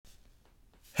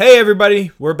Hey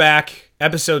everybody, we're back.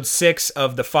 Episode 6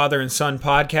 of the Father and Son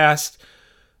podcast.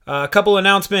 A couple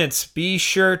announcements. Be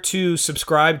sure to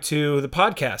subscribe to the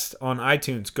podcast on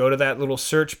iTunes. Go to that little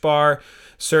search bar,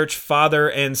 search Father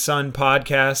and Son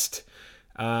podcast,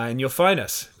 and you'll find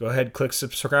us. Go ahead, click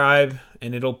subscribe,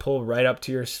 and it'll pull right up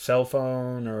to your cell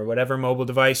phone or whatever mobile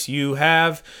device you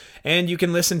have, and you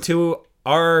can listen to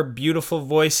our beautiful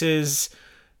voices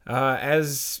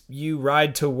as you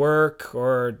ride to work,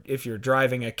 or if you're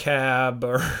driving a cab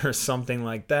or something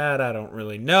like that. I don't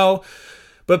really know,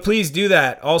 but please do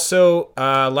that. Also,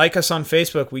 like us on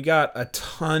Facebook. We got a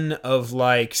ton of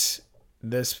likes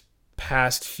this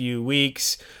past few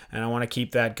weeks, and I want to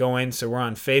keep that going. So we're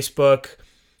on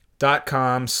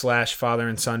Facebook.com/Father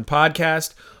and Son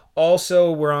podcast. Also,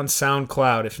 we're on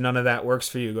SoundCloud. If none of that works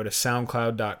for you, go to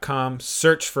SoundCloud.com,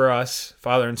 search for us,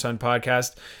 Father and Son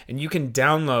Podcast, and you can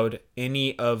download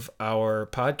any of our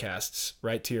podcasts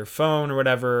right to your phone or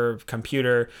whatever,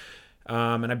 computer,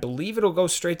 and I believe it'll go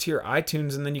straight to your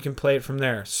iTunes, and then you can play it from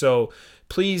there. So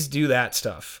please do that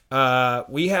stuff.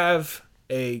 We have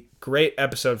a great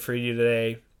episode for you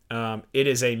today. It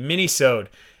is a mini-sode,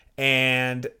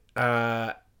 and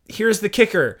here's the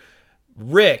kicker.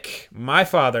 Rick, my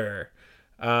father,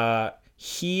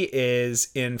 he is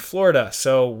in Florida,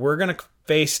 so we're going to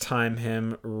FaceTime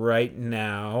him right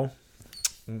now.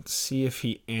 Let's see if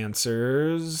he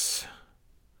answers.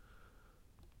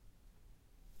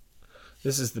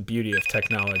 This is the beauty of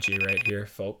technology right here,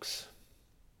 folks.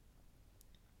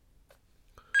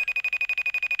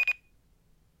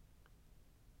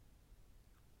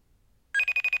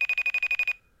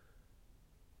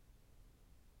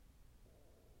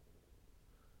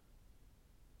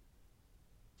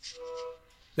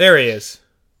 There he is.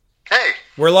 Hey.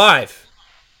 We're live.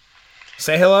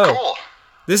 Say hello. Cool.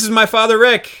 This is my father,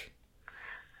 Rick.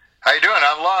 How you doing?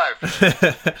 I'm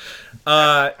live.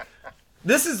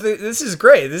 This is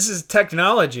great. This is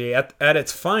technology at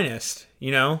its finest,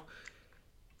 you know?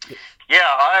 Yeah,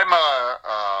 I've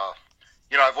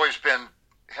always been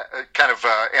kind of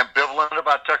ambivalent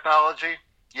about technology.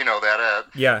 You know that.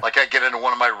 Yeah. Like I get into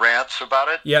one of my rants about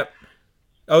it. Yep.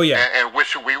 Oh, yeah. And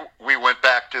wish we went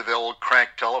back to the old crank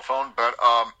telephone, but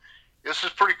this is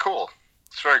pretty cool.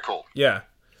 It's very cool. Yeah.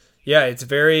 Yeah, it's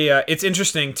very it's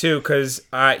interesting too, because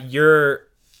I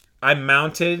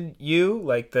mounted you,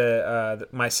 like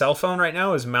my cell phone right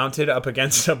now is mounted up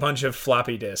against a bunch of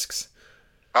floppy disks.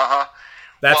 Uh-huh.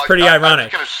 That's pretty ironic. I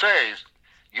was going to say,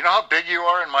 you know how big you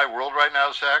are in my world right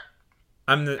now, Zach?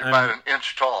 You're about an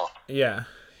inch tall. Yeah.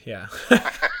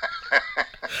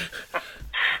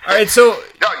 All right, so...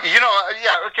 No,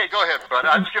 okay, go ahead, bud.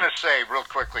 I was going to say real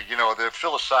quickly, that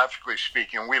philosophically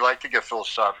speaking, we like to get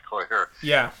philosophical here.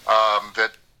 Yeah.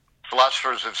 That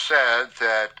philosophers have said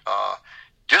that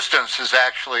distance is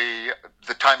actually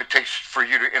the time it takes for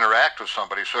you to interact with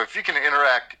somebody. So if you can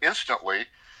interact instantly,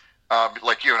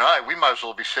 like you and I, we might as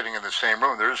well be sitting in the same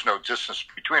room. There is no distance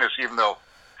between us, even though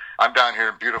I'm down here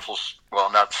in beautiful,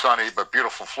 well, not sunny, but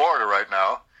beautiful Florida right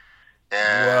now.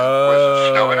 And was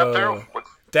it snowing up there?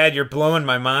 Dad, you're blowing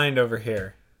my mind over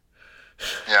here.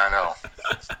 Yeah, I know.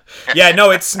 Yeah,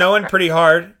 no, it's snowing pretty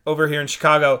hard over here in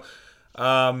Chicago.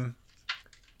 The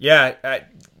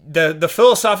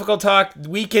philosophical talk,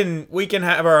 we can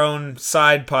have our own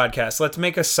side podcast. Let's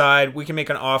make we can make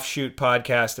an offshoot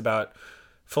podcast about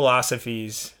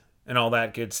philosophies and all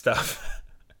that good stuff.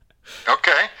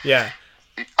 Okay. Yeah.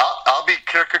 I'll be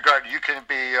Kierkegaard. You can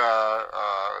be,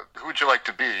 who would you like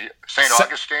to be? St.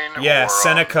 Augustine? Yeah,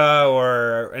 Seneca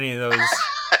or any of those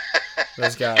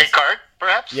guys. Descartes,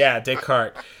 perhaps? Yeah,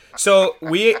 Descartes. So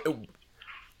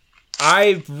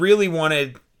I really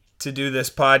wanted to do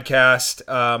this podcast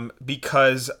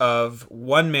because of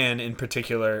one man in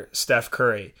particular, Steph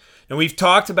Curry. And we've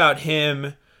talked about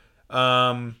him,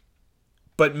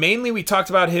 but mainly we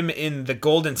talked about him in the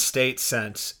Golden State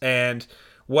sense. And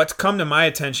what's come to my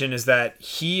attention is that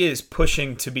he is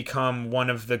pushing to become one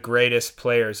of the greatest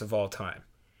players of all time.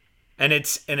 And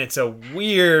it's a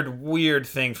weird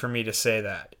thing for me to say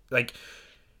that. Like,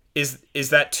 is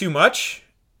that too much?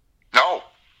 No.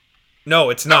 No,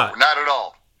 it's not. No, not at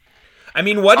all. I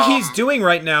mean, what he's doing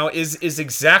right now is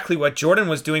exactly what Jordan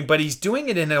was doing, but he's doing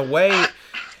it in a way.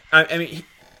 I mean,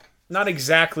 not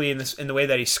exactly in the way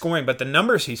that he's scoring, but the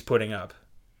numbers he's putting up.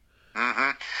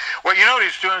 Mm-hmm. Well, you know what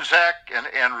he's doing, Zach, and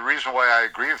the reason why I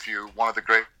agree with you, one of the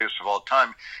greatest of all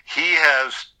time, he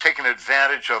has taken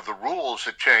advantage of the rules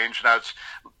that changed. Now, it's,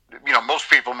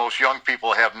 most young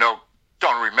people don't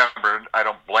remember. I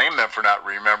don't blame them for not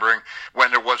remembering when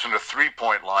there wasn't a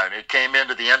three-point line. It came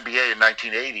into the NBA in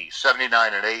 1980,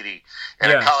 79 and 80,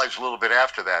 and in college a little bit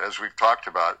after that, as we've talked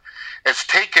about. It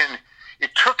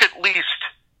took least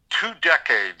 2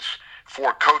 decades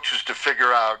for coaches to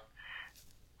figure out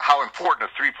how important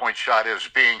a three-point shot is,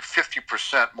 being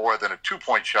 50% more than a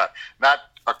two-point shot. Not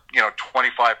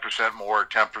 25% more,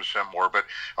 10% more, but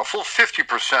a full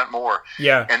 50% more.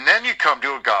 Yeah. And then you come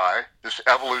to a guy, this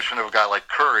evolution of a guy like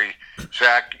Curry.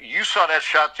 Zach, you saw that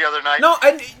shot the other night? No,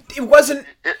 it wasn't.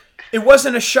 It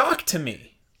wasn't a shock to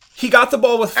me. He got the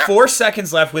ball with 4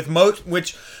 seconds left,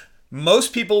 which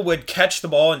most people would catch the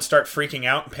ball and start freaking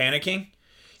out and panicking.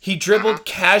 He dribbled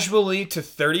casually to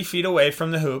 30 feet away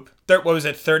from the hoop. What was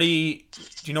it, 30? Do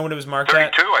you know what it was marked 32,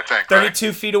 at? 32, I think. 32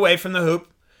 right? feet away from the hoop.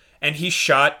 And he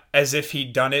shot as if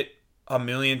he'd done it a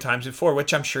million times before,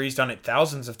 which I'm sure he's done it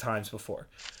thousands of times before.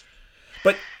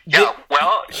 But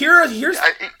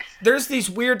there's these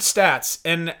weird stats,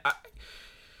 and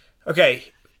I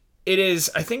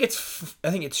think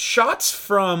it's shots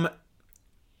from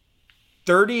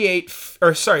 30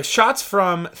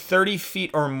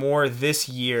 feet or more this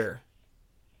year.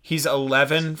 He's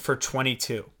 11 for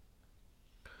 22.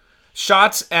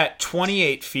 Shots at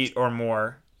 28 feet or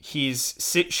more, he's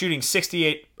shooting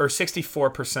 68 or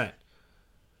 64%.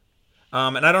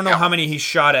 And I don't know how many he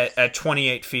shot at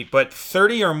 28 feet, but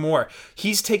 30 or more.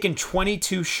 He's taken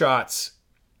 22 shots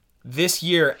this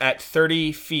year at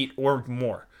 30 feet or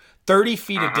more. 30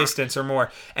 feet of distance or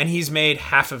more, and he's made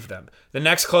half of them. The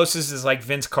next closest is like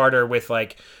Vince Carter with I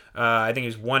think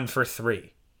he's 1 for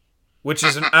 3, which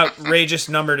is an outrageous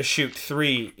number to shoot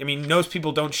 3. I mean, most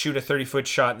people don't shoot a 30-foot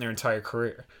shot in their entire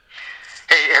career.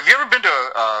 Hey, have you ever been to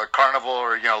a carnival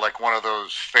or like one of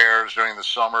those fairs during the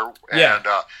summer? Yeah. And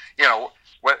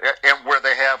and where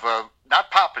they have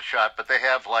not Pop-A-Shot, but they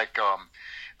have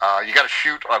you got to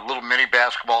shoot a little mini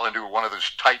basketball into one of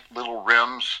those tight little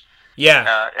rims.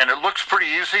 Yeah. And it looks pretty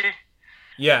easy.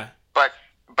 Yeah. But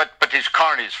these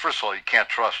carnies, first of all, you can't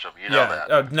trust them. You know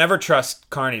that. Oh, never trust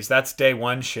carnies. That's day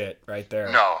one shit right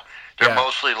there. No, they're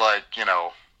mostly they've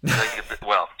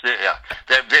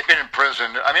been in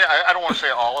prison. I mean, I don't want to say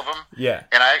all of them. Yeah.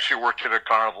 And I actually worked at a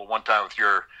carnival one time with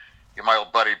my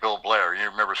old buddy Bill Blair. You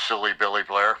remember Silly Billy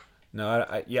Blair? No,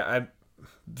 I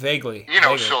vaguely. You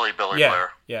know Silly Billy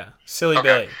Blair. Yeah, Silly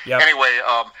Billy. Yeah. Anyway,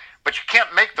 but you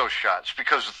can't make those shots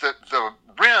because the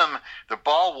rim, the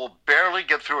ball will barely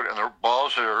get through it, and the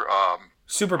balls are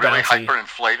super really bouncy,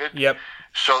 hyperinflated. Yep.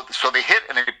 So they hit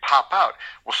and they pop out.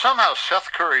 Well, somehow Seth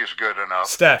Curry is good enough.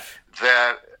 Steph.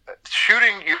 That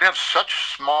shooting, you have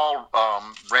such small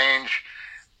range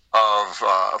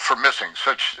for missing,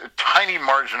 such a tiny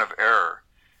margin of error,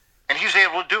 and he's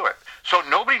able to do it. So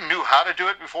nobody knew how to do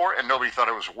it before, and nobody thought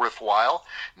it was worthwhile.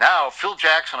 Now, Phil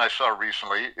Jackson, I saw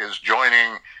recently, is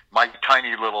joining my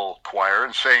tiny little choir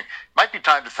and saying, might be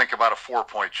time to think about a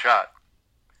 4-point shot.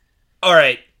 All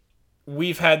right.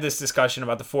 We've had this discussion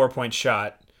about the 4-point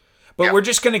shot, but we're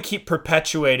just going to keep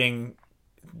perpetuating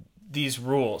these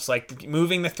rules, like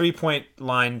moving the 3-point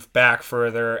line back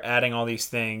further, adding all these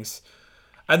things.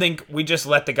 I think we just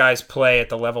let the guys play at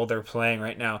the level they're playing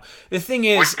right now. The thing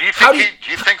is, do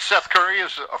you think Seth Curry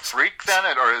is a freak then,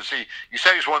 or is he? You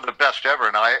said he's one of the best ever,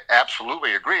 and I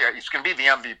absolutely agree. He's going to be the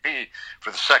MVP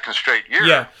for the second straight year.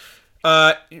 Yeah.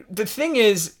 The thing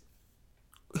is,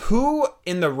 who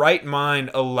in the right mind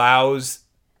allows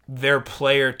their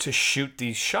player to shoot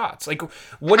these shots? Like,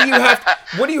 what do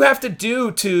you have to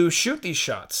do to shoot these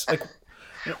shots? Like,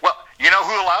 well, you know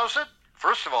who allows it?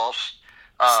 First of all,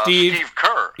 Steve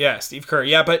Kerr. Yeah, Steve Kerr.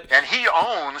 Yeah, and he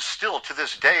owns still to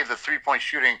this day the 3-point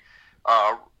shooting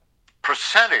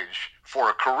percentage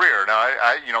for a career. Now,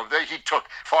 he took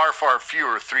far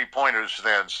fewer 3-pointers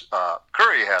than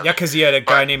Curry has. Yeah, because he had a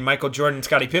guy named Michael Jordan and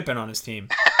Scottie Pippen on his team.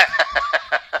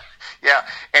 Yeah,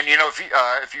 and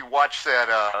if you watch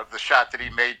that the shot that he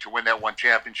made to win that one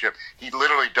championship, he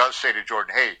literally does say to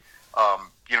Jordan, "Hey,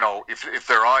 if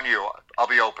they're on you, I'll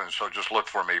be open. So just look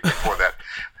for me before that."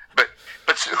 But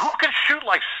who can shoot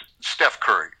like Steph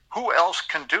Curry? Who else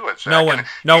can do it, Zach? No one.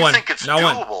 You think it's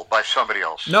doable by somebody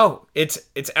else? No, it's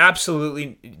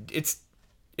absolutely it's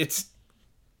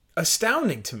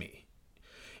astounding to me.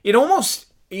 It almost,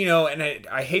 and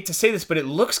I hate to say this, but it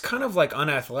looks kind of like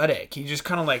unathletic. He just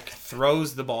kind of like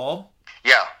throws the ball.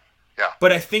 Yeah.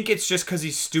 But I think it's just because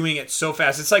he's doing it so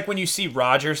fast. It's like when you see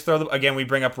Rodgers throw the... Again, we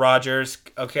bring up Rodgers.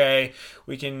 Okay,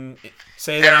 we can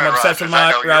say that I'm obsessed with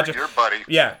Rodgers. Your buddy.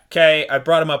 Yeah, okay. I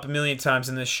brought him up a million times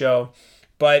in this show.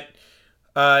 But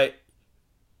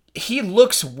he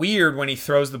looks weird when he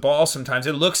throws the ball sometimes.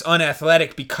 It looks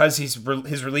unathletic because his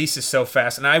release is so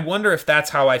fast. And I wonder if that's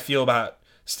how I feel about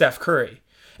Steph Curry.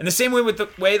 And the same way with the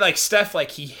way, like, Steph,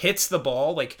 like, he hits the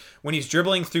ball, like, when he's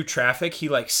dribbling through traffic, he,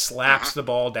 like, slaps the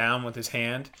ball down with his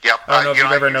hand. Yep. I don't know if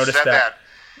you've ever noticed that.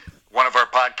 one of our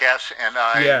podcasts, and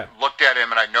I Yeah. looked at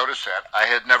him and I noticed that. I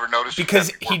had never noticed Because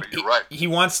that before, but you're right. he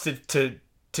wants to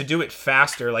do it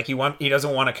faster. Like he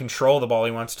doesn't want to control the ball.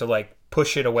 He wants to like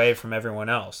push it away from everyone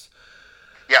else.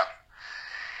 Yeah.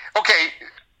 Okay,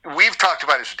 we've talked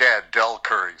about his dad, Del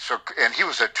Curry. And he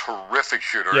was a terrific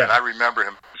shooter, Yeah. and I remember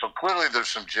him. So clearly, there's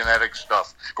some genetic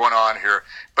stuff going on here.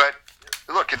 But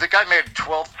look, the guy made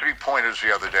 12 3-pointers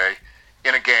the other day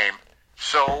in a game.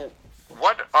 So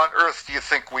what on earth do you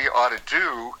think we ought to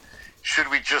do? Should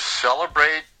we just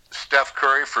celebrate Steph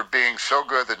Curry for being so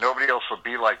good that nobody else will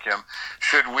be like him?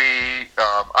 Should we?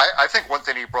 I think one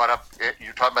thing he brought up.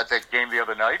 You're talking about that game the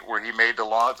other night where he made the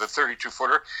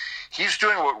 32-footer. He's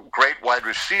doing what great wide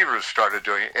receivers started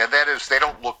doing, and that is they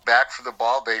don't look back for the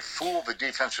ball. They fool the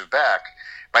defensive back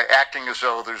by acting as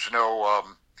though there's no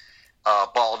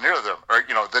ball near them, or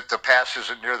that the pass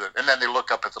isn't near them, and then they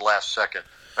look up at the last second.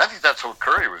 And I think that's what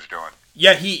Curry was doing.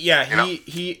 Yeah,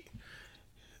 he.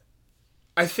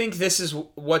 I think this is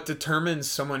what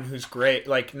determines someone who's great,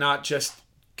 like not just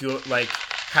good, like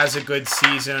has a good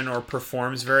season or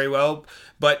performs very well,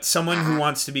 but someone who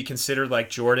wants to be considered like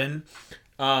Jordan.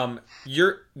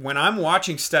 When I'm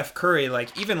watching Steph Curry,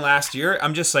 like even last year,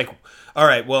 I'm just like, all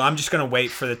right, well, I'm just gonna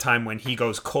wait for the time when he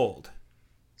goes cold.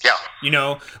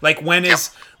 Yeah. Like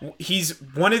he's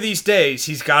one of these days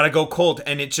he's got to go cold,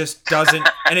 and it just doesn't,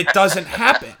 and it doesn't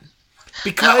happen.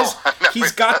 Because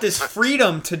he's got this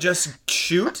freedom to just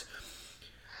shoot,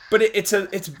 but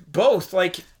it's both.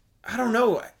 Like, I don't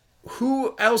know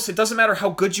who else. It doesn't matter how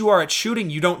good you are at shooting.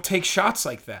 You don't take shots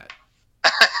like that,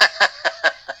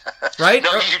 right?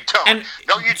 No, you don't. And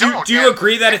no, you don't. Do you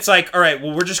agree that it's like, all right,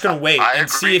 well, we're just gonna wait and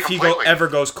see if completely. he ever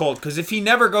goes cold? Because if he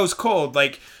never goes cold,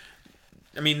 like,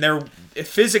 I mean, it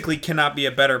physically cannot be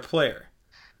a better player.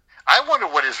 I wonder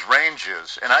what his range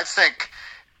is, and I think.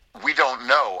 We don't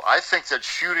know. I think that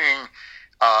shooting,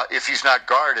 if he's not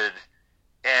guarded,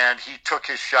 and he took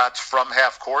his shots from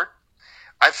half court,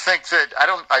 I think that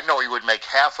I know he would make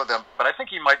half of them, but I think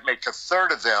he might make a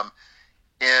third of them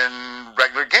in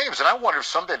regular games. And I wonder if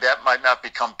someday that might not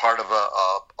become part of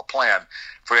a plan.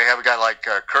 For you have a guy like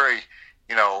Curry,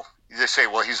 they say,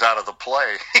 well, he's out of the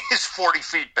play. He's 40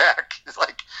 feet back. It's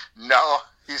like, no,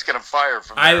 he's going to fire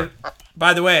from there.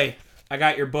 By the way, I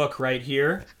got your book right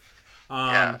here.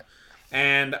 Yeah.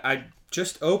 And I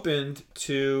just opened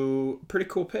to a pretty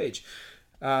cool page.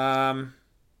 So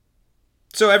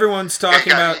everyone's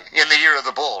talking about in the year of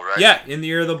the bull, right? Yeah, in the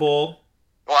year of the bull.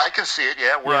 Well, I can see it.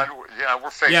 Yeah, we're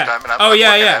FaceTime, Yeah. and I'm looking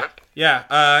at it.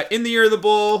 Yeah. In the year of the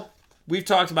bull, we've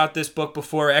talked about this book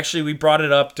before. Actually, we brought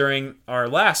it up during our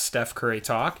last Steph Curry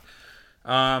talk,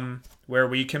 where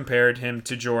we compared him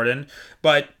to Jordan,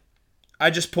 but. I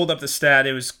just pulled up the stat.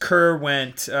 It was Kerr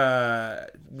went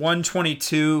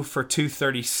 122 for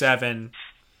 237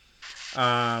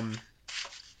 to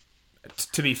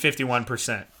be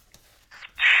 51%.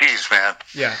 Jeez, man.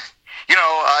 Yeah. You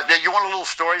want a little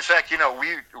story, Zach? You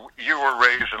were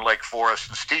raised in Lake Forest,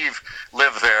 and Steve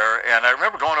lived there. And I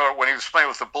remember going over when he was playing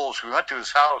with the Bulls. We went to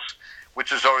his house,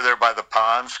 which is over there by the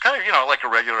ponds, kind of like a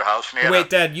regular house. And he had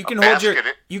Wait, Dad, you can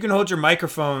hold your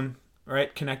microphone.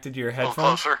 Right, connected to your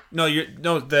headphones. Closer.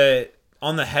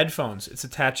 On the headphones. It's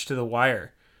attached to the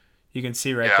wire. You can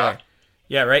see right there.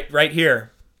 Yeah, right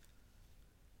here.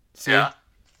 See? Yeah.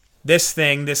 This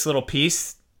little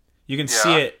piece, you can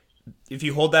see it. If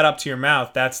you hold that up to your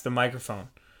mouth, that's the microphone.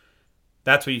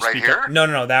 That's what you speak here? up.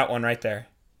 No, that one right there.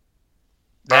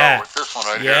 That. Oh, this one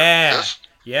right here. This?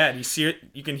 Yeah, you see it?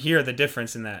 You can hear the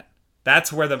difference in that.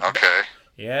 That's where the Okay.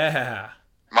 Yeah.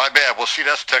 My bad. Well, see,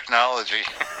 that's technology.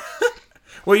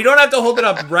 Well, you don't have to hold it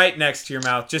up right next to your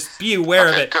mouth. Just be aware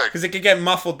of it, because it could get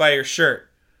muffled by your shirt.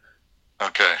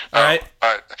 Okay. All right.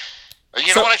 All right.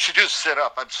 You know what I should do is sit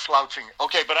up. I'm slouching.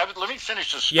 Okay, but let me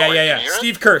finish this story. Yeah. Can you hear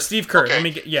Steve it? Kerr.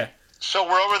 Okay. So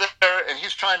we're over there, and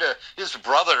he's his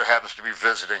brother happens to be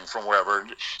visiting from wherever.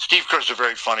 Steve Kerr's a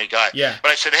very funny guy. Yeah.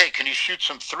 But I said, hey, can you shoot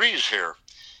some threes here?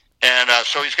 And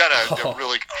so he's got a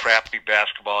really crappy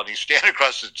basketball, and he's standing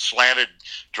across the slanted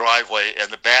driveway,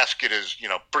 and the basket is,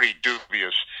 pretty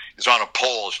dubious. It's on a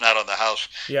pole. It's not on the house.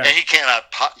 Yeah. And he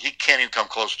can't even come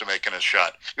close to making a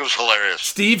shot. It was hilarious.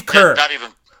 Steve Kerr. Not even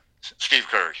Steve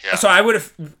Kerr, yeah. So I would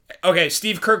have... Okay,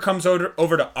 Steve Kerr comes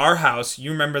over to our house.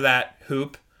 You remember that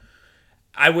hoop?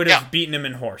 I would have beaten him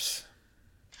in horse.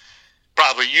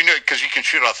 Probably, because you can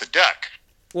shoot off the deck.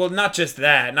 Well, not just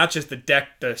that. Not just the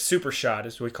deck, the super shot,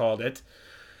 as we called it.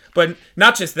 But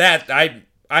not just that. I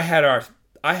had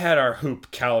our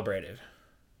hoop calibrated.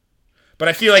 But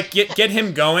I feel like get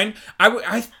him going.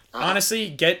 I honestly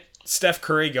get Steph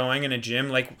Curry going in a gym.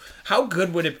 Like, how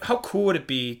cool would it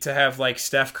be to have like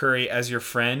Steph Curry as your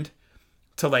friend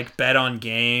to like bet on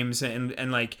games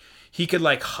and like he could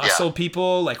like hustle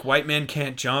people like White Man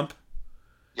Can't Jump.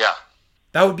 Yeah.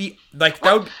 That would be like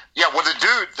that would. Yeah, well,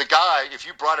 the guy, if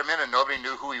you brought him in and nobody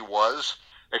knew who he was,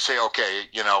 they say, okay,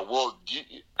 you know, well,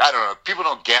 I don't know, people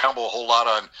don't gamble a whole lot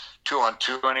on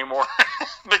 2-on-2 anymore.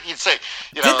 But you'd say,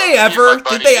 you know,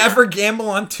 did they ever gamble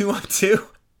on 2-on-2?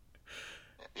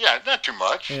 Yeah, not too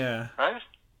much. Yeah. Right?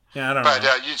 Yeah, I don't know.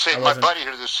 But you'd say, my buddy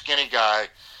here, this skinny guy,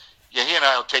 yeah, he and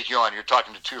I will take you on. You're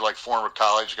talking to two like former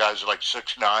college guys who are like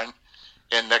 6'9",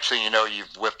 and next thing you know,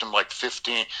 you've whipped them like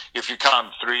 15. If you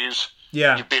count threes,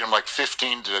 yeah, you beat them like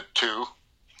 15-2.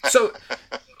 So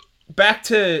back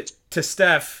to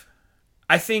Steph,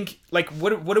 I think like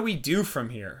what do we do from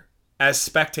here as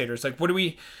spectators? Like what do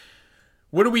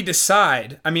we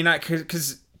decide? I mean,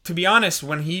 because to be honest,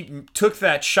 when he took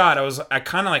that shot, I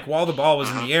kind of like while the ball was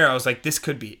in the air, I was like, this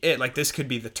could be it. Like this could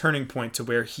be the turning point to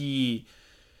where he.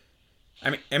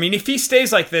 I mean, if he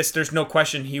stays like this, there's no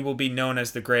question he will be known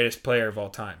as the greatest player of all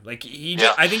time. Like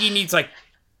I think he needs like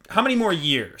how many more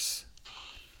years?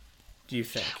 Do you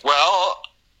think? Well,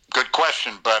 good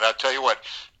question, but I'll tell you what: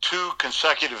 2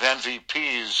 consecutive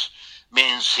MVPs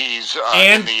means he's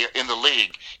in the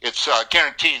league. It's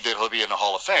guaranteed that he'll be in the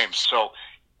Hall of Fame. So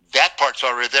that part's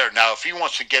already there. Now, if he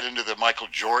wants to get into the Michael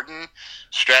Jordan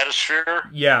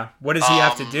stratosphere, yeah, what does he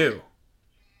have to do?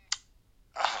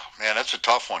 Oh, man, that's a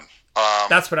tough one.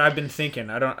 That's what I've been thinking.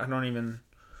 I don't even.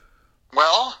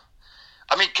 Well,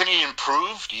 I mean, can he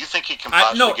improve? Do you think he can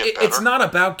possibly get better? It's not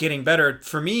about getting better.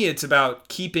 For me, it's about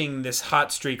keeping this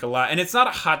hot streak alive. And it's not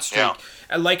a hot streak.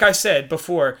 Yeah. Like I said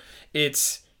before,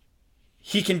 it's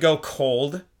he can go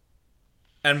cold,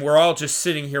 and we're all just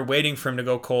sitting here waiting for him to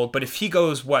go cold. But if he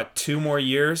goes, 2 more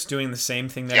years doing the same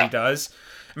thing that he does?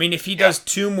 I mean, if he does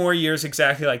 2 more years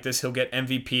exactly like this, he'll get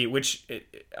MVP, which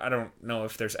I don't know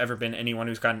if there's ever been anyone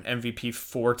who's gotten MVP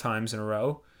 4 times in a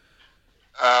row.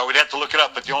 We'd have to look it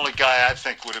up, but the only guy I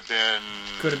think could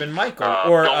have been Michael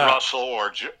or Bill Russell or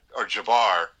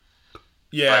Jabbar.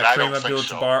 Yeah, Kareem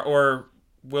Abdul-Jabbar or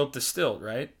Wilt Still,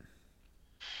 right?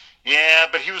 Yeah,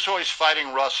 but he was always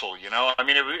fighting Russell, you know? I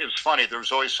mean, it was funny. There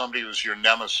was always somebody who was your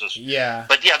nemesis. Yeah.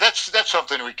 But yeah, that's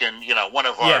something we can, you know, one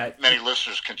of our many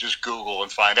listeners can just Google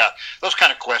and find out. Those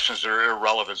kind of questions are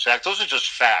irrelevant, Zach. Those are just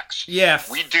facts. Yeah.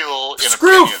 We deal in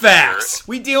Screw facts. Here.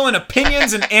 We deal in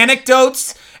opinions and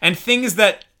anecdotes and things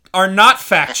that are not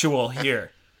factual here.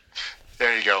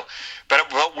 There you go.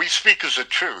 But we speak as a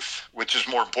truth, which is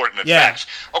more important than facts.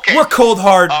 Okay. We're cold,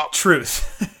 hard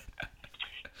truth.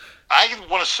 I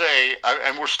want to say,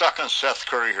 and we're stuck on Seth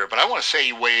Curry here, but I want to say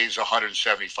he weighs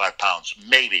 175 pounds,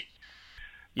 maybe.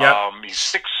 Yeah. He's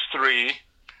 6'3",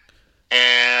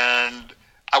 and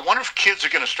I wonder if kids are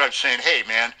going to start saying, "Hey,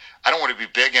 man, I don't want to be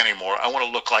big anymore. I want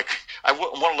to look like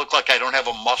I don't have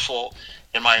a muscle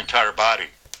in my entire body."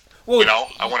 Well, you know,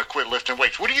 I want to quit lifting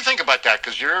weights. What do you think about that?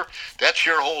 Because that's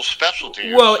your whole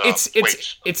specialty. Well,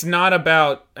 it's not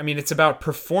about. I mean, it's about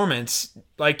performance.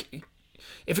 Like,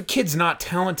 if a kid's not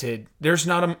talented, there's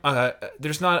not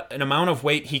an amount of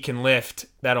weight he can lift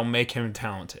that'll make him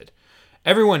talented.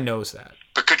 Everyone knows that.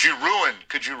 But could you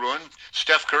ruin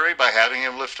Steph Curry by having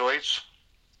him lift weights?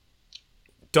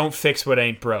 Don't fix what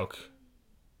ain't broke.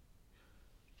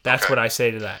 That's what I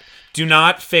say to that. Do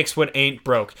not fix what ain't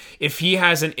broke. If he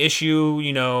has an issue,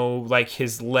 you know, like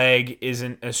his leg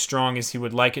isn't as strong as he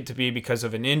would like it to be because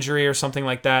of an injury or something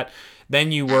like that,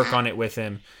 then you work on it with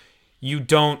him. You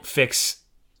don't fix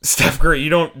Steph Curry. You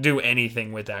don't do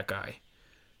anything with that guy.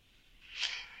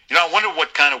 You know, I wonder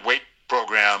what kind of weight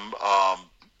program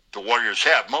the Warriors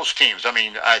have. Most teams, I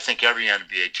mean, I think every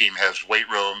NBA team has weight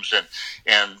rooms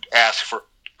and asks for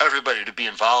everybody to be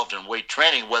involved in weight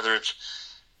training, whether it's,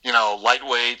 you know,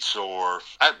 lightweights or,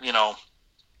 you know,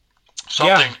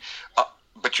 something. Yeah.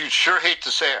 But you sure hate to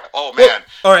say, oh, man,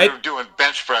 well, all right, you're doing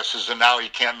bench presses and now he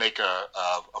can't make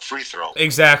a free throw.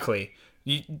 Exactly.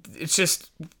 It's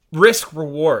just risk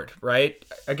reward, right?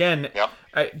 Again,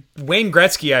 Wayne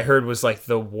Gretzky, I heard, was like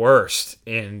the worst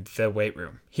in the weight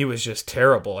room. He was just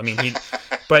terrible. I mean,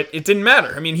 but it didn't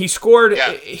matter. I mean, he scored.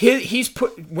 Yeah.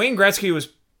 Wayne Gretzky was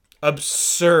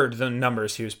absurd, the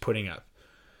numbers he was putting up.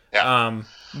 Yeah.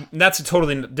 That's a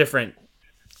totally different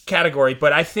category,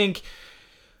 but I think.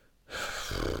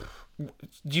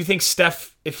 Do you think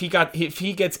Steph, if he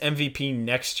gets MVP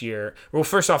next year? Well,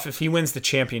 first off, if he wins the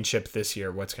championship this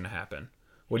year, what's going to happen?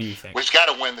 What do you think? Well, he's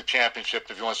got to win the championship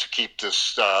if he wants to keep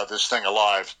this thing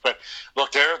alive. But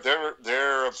look,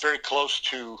 they're very close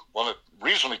to, well,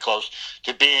 reasonably close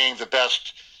to being the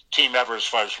best team ever as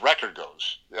far as record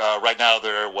goes. Right now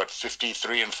they're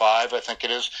 53-5, I think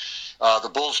it is. The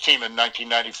Bulls team in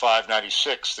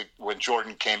 1995-96, when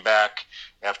Jordan came back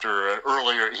after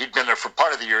earlier, he'd been there for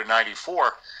part of the year in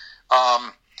 '94.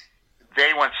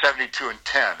 They went 72-10,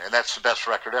 and that's the best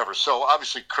record ever. So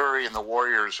obviously Curry and the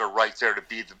Warriors are right there to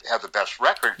have the best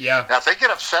record. Yeah. Now if they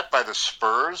get upset by the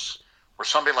Spurs or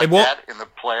somebody like that in the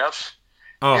playoffs,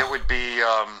 it would be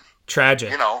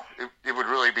tragic. You know, it would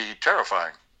really be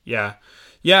terrifying. Yeah,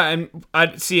 and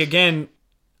I see again.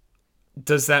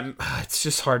 Does that? It's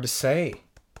just hard to say.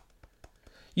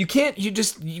 You can't.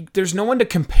 There's no one to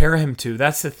compare him to.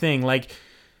 That's the thing. Like.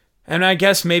 And I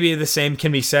guess maybe the same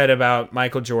can be said about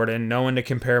Michael Jordan. No one to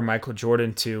compare Michael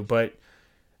Jordan to, but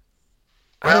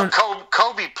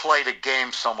Kobe played a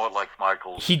game somewhat like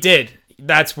Michael's. He did.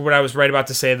 That's what I was right about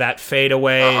to say. That fade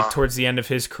away towards the end of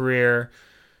his career.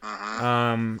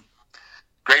 Mm-hmm.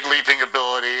 Great leaping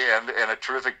ability and a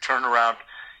terrific turnaround.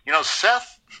 You know,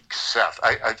 Seth.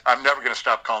 I'm never going to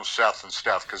stop calling Seth and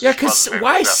Steph. Because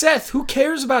why Seth? Who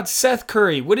cares about Seth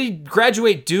Curry? What did he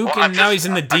graduate Duke and now he's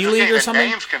in the D League or something?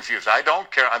 Name's confused. I don't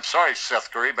care. I'm sorry,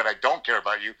 Seth Curry, but I don't care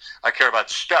about you. I care about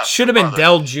Steph. Should have been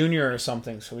Dell Jr. or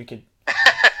something so we could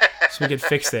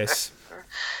fix this.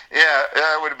 Yeah,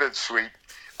 that would have been sweet.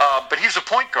 But he's a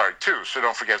point guard too, so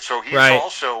don't forget. So he's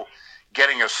also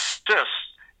getting assists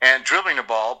and dribbling the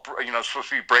ball, you know, supposed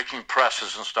to be breaking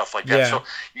presses and stuff like that. Yeah. So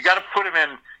you got to put him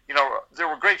in, you know, there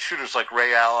were great shooters like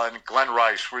Ray Allen, Glenn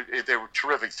Rice. They were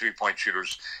terrific three-point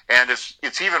shooters. And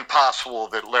it's even possible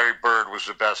that Larry Bird was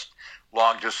the best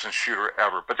long-distance shooter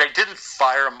ever. But they didn't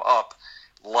fire him up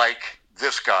like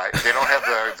this guy. They don't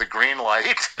have the green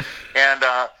light. And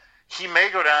he may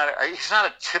go down. He's not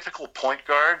a typical point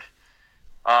guard.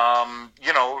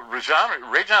 You know,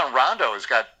 Rajon Rondo is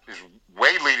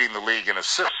way leading the league in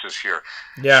assists this year.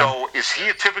 Yeah. So is he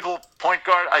a typical point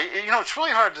guard? It's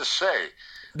really hard to say.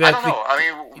 I don't know. I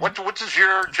mean, what does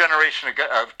your generation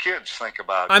of kids think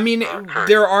about? I mean,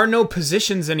 there are no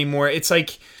positions anymore. It's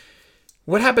like,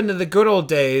 what happened to the good old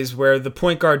days where the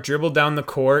point guard dribbled down the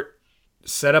court,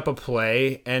 set up a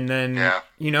play, and then,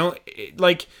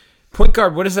 like, point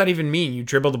guard, what does that even mean? You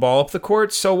dribble the ball up the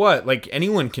court? So what? Like,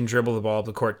 anyone can dribble the ball up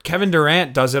the court. Kevin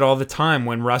Durant does it all the time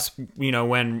when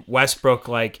when Westbrook,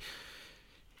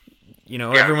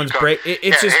 everyone's break.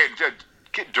 It's just...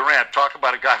 Hey, Durant, talk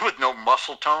about a guy with no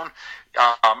muscle tone.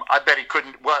 I bet he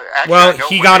couldn't...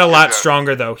 He got a lot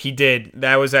stronger, though. He did.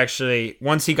 That was actually...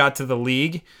 Once he got to the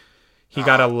league, he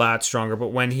got a lot stronger.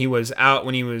 But when he was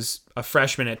a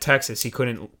freshman at Texas, he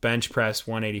couldn't bench press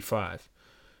 185.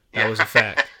 That was a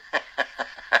fact.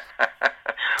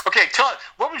 Okay,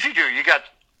 what would you do? You got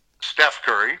Steph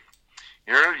Curry.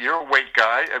 You're a weight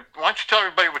guy. Why don't you tell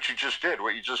everybody what you just did,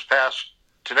 what you just passed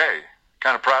today?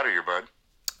 Kind of proud of you, bud.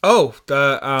 Oh,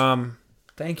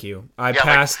 thank you. I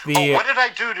passed the... what did I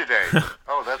do today?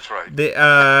 Oh, that's right.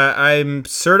 I'm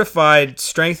certified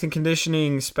strength and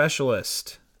conditioning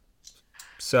specialist.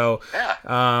 So,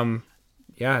 it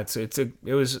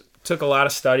took a lot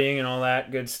of studying and all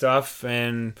that good stuff.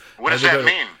 And what does that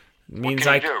mean? It means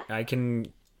I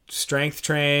can strength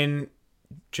train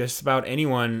just about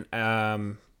anyone.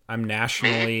 I'm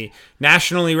nationally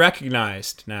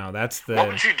recognized now. That's the... What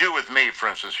would you do with me, for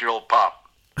instance, your old pop?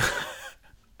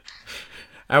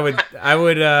 I'd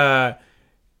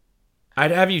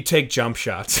have you take jump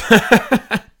shots.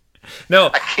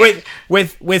 No,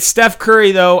 with Steph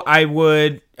Curry though, I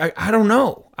don't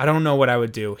know. I don't know what I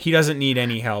would do. He doesn't need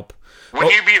any help.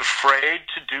 Would you be afraid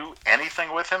to do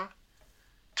anything with him?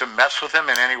 To mess with him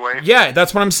in any way? Yeah,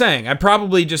 that's what I'm saying. I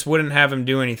probably just wouldn't have him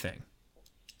do anything.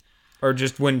 Or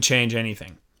just wouldn't change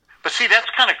anything. But see, that's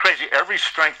kind of crazy. Every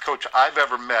strength coach I've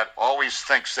ever met always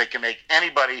thinks they can make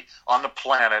anybody on the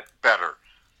planet better.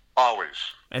 Always.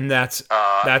 And that's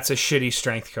a shitty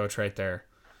strength coach right there.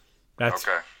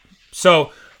 Okay.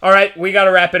 So, all right, we got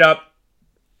to wrap it up.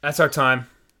 That's our time.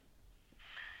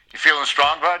 You feeling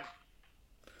strong, bud?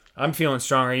 I'm feeling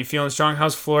strong. Are you feeling strong?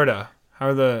 How's Florida? How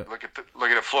are the... Look at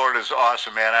it. Florida's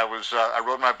awesome, man. I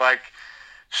rode my bike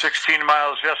 16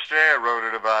 miles yesterday. I rode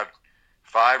it about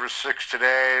 5 or 6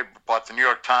 today. Bought the New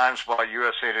York Times, bought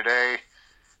USA Today.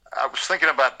 I was thinking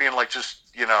about being like just,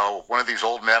 one of these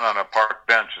old men on a park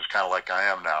bench is kind of like I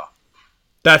am now.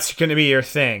 That's going to be your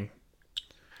thing.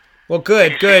 Well,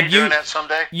 good. You doing that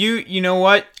someday? You know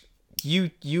what?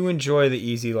 You enjoy the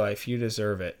easy life. You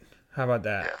deserve it. How about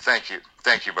that? Yeah, thank you.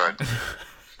 Thank you, bud.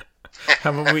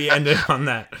 How about we end it on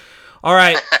that? All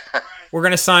right. We're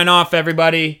going to sign off,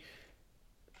 everybody.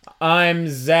 I'm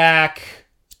Zach.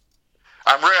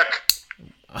 I'm Rick.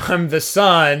 I'm the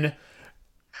son.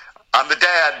 I'm the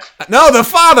dad. No, the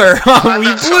father. We not-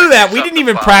 blew sorry, that. We I'm didn't the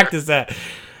even father. practice that.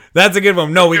 That's a good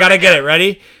one. No, we got to get it.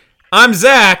 Ready? I'm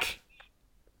Zach.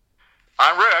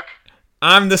 I'm Rick.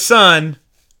 I'm the son.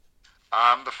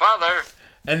 I'm the father.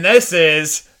 And this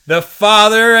is the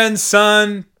Father and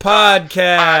Son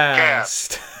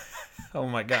Podcast. Oh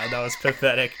my God, that was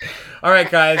pathetic. All right,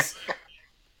 guys.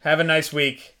 Have a nice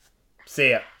week. See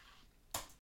ya.